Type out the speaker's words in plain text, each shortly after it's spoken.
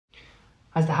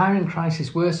As the hiring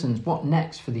crisis worsens, what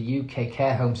next for the UK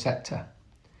care home sector?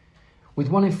 With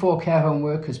 1 in 4 care home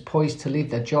workers poised to leave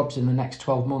their jobs in the next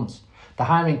 12 months, the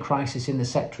hiring crisis in the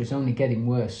sector is only getting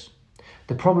worse.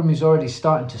 The problem is already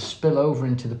starting to spill over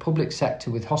into the public sector,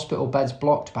 with hospital beds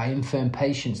blocked by infirm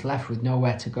patients left with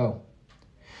nowhere to go.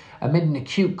 Amid an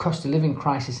acute cost of living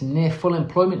crisis and near full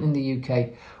employment in the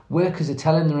UK, workers are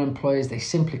telling their employers they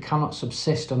simply cannot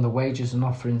subsist on the wages on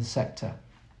offer in the sector.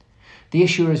 The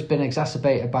issue has been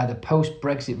exacerbated by the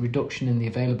post-Brexit reduction in the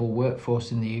available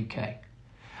workforce in the UK.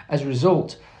 As a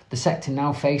result, the sector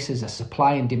now faces a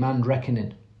supply and demand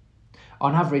reckoning.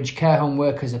 On average, care home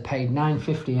workers are paid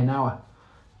 £9.50 an hour,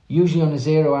 usually on a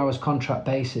 0 hours contract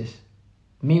basis.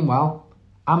 Meanwhile,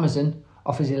 Amazon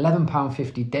offers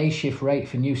 £11.50 day shift rate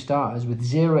for new starters with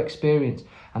zero experience,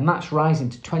 and that's rising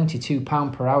to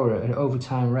 £22 per hour at an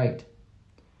overtime rate.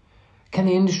 Can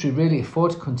the industry really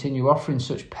afford to continue offering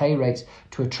such pay rates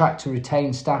to attract and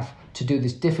retain staff to do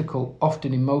this difficult,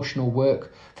 often emotional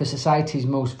work for society's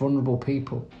most vulnerable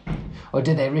people? Or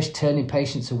do they risk turning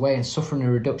patients away and suffering a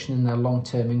reduction in their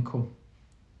long-term income?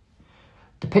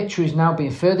 The picture is now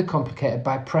being further complicated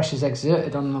by pressures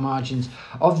exerted on the margins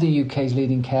of the UK's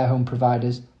leading care home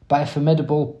providers by a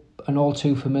formidable and all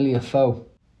too familiar foe.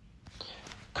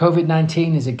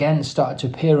 COVID-19 has again started to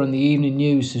appear on the evening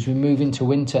news as we move into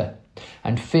winter,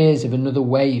 and fears of another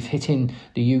wave hitting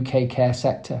the UK care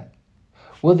sector.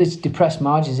 Will this depress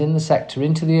margins in the sector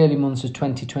into the early months of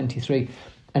 2023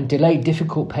 and delay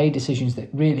difficult pay decisions that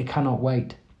really cannot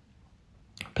wait?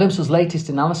 Plimsoll's latest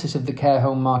analysis of the care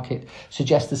home market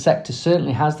suggests the sector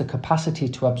certainly has the capacity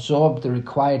to absorb the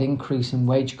required increase in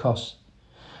wage costs.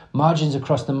 Margins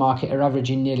across the market are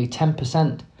averaging nearly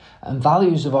 10%, and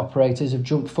values of operators have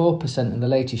jumped 4% in the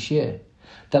latest year.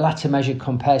 The latter measure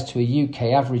compares to a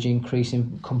UK average increase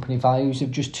in company values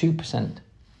of just 2%.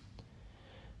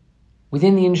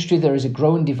 Within the industry, there is a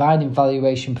growing divide in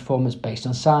valuation performance based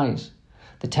on size.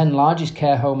 The 10 largest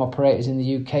care home operators in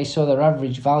the UK saw their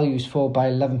average values fall by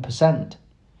 11%.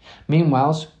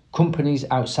 Meanwhile, companies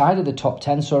outside of the top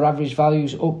 10 saw average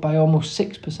values up by almost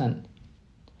 6%.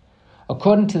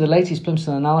 According to the latest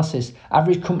Plimsoll analysis,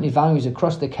 average company values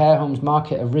across the care homes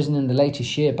market have risen in the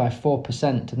latest year by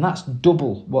 4%, and that's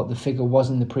double what the figure was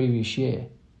in the previous year.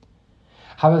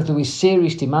 However, with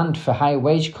serious demand for higher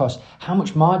wage costs, how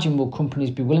much margin will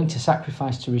companies be willing to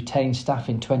sacrifice to retain staff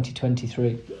in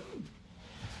 2023?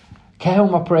 Care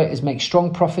home operators make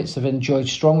strong profits, have enjoyed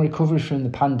strong recovery from the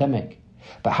pandemic,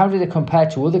 but how do they compare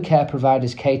to other care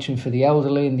providers catering for the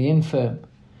elderly and the infirm?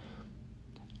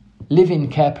 Live-in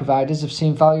care providers have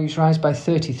seen values rise by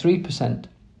 33%.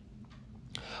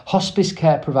 Hospice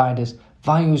care providers,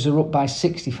 values are up by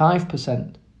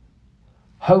 65%.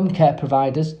 Home care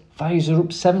providers, values are up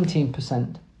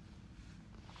 17%.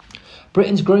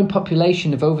 Britain's growing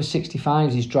population of over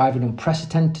 65s is driving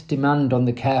unprecedented demand on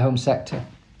the care home sector.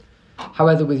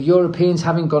 However, with Europeans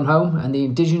having gone home and the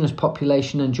indigenous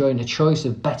population enjoying a choice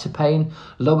of better paying,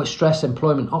 lower stress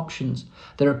employment options,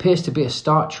 there appears to be a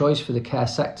stark choice for the care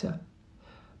sector.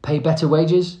 Pay better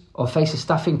wages or face a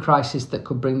staffing crisis that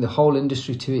could bring the whole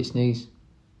industry to its knees.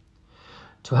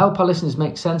 To help our listeners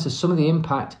make sense of some of the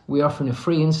impact, we are offering a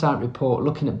free insight report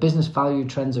looking at business value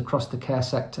trends across the care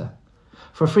sector.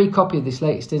 For a free copy of this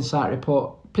latest insight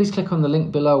report, please click on the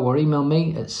link below or email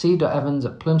me at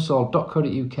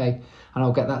c.evans@plimsoll.co.uk and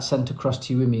I'll get that sent across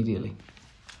to you immediately.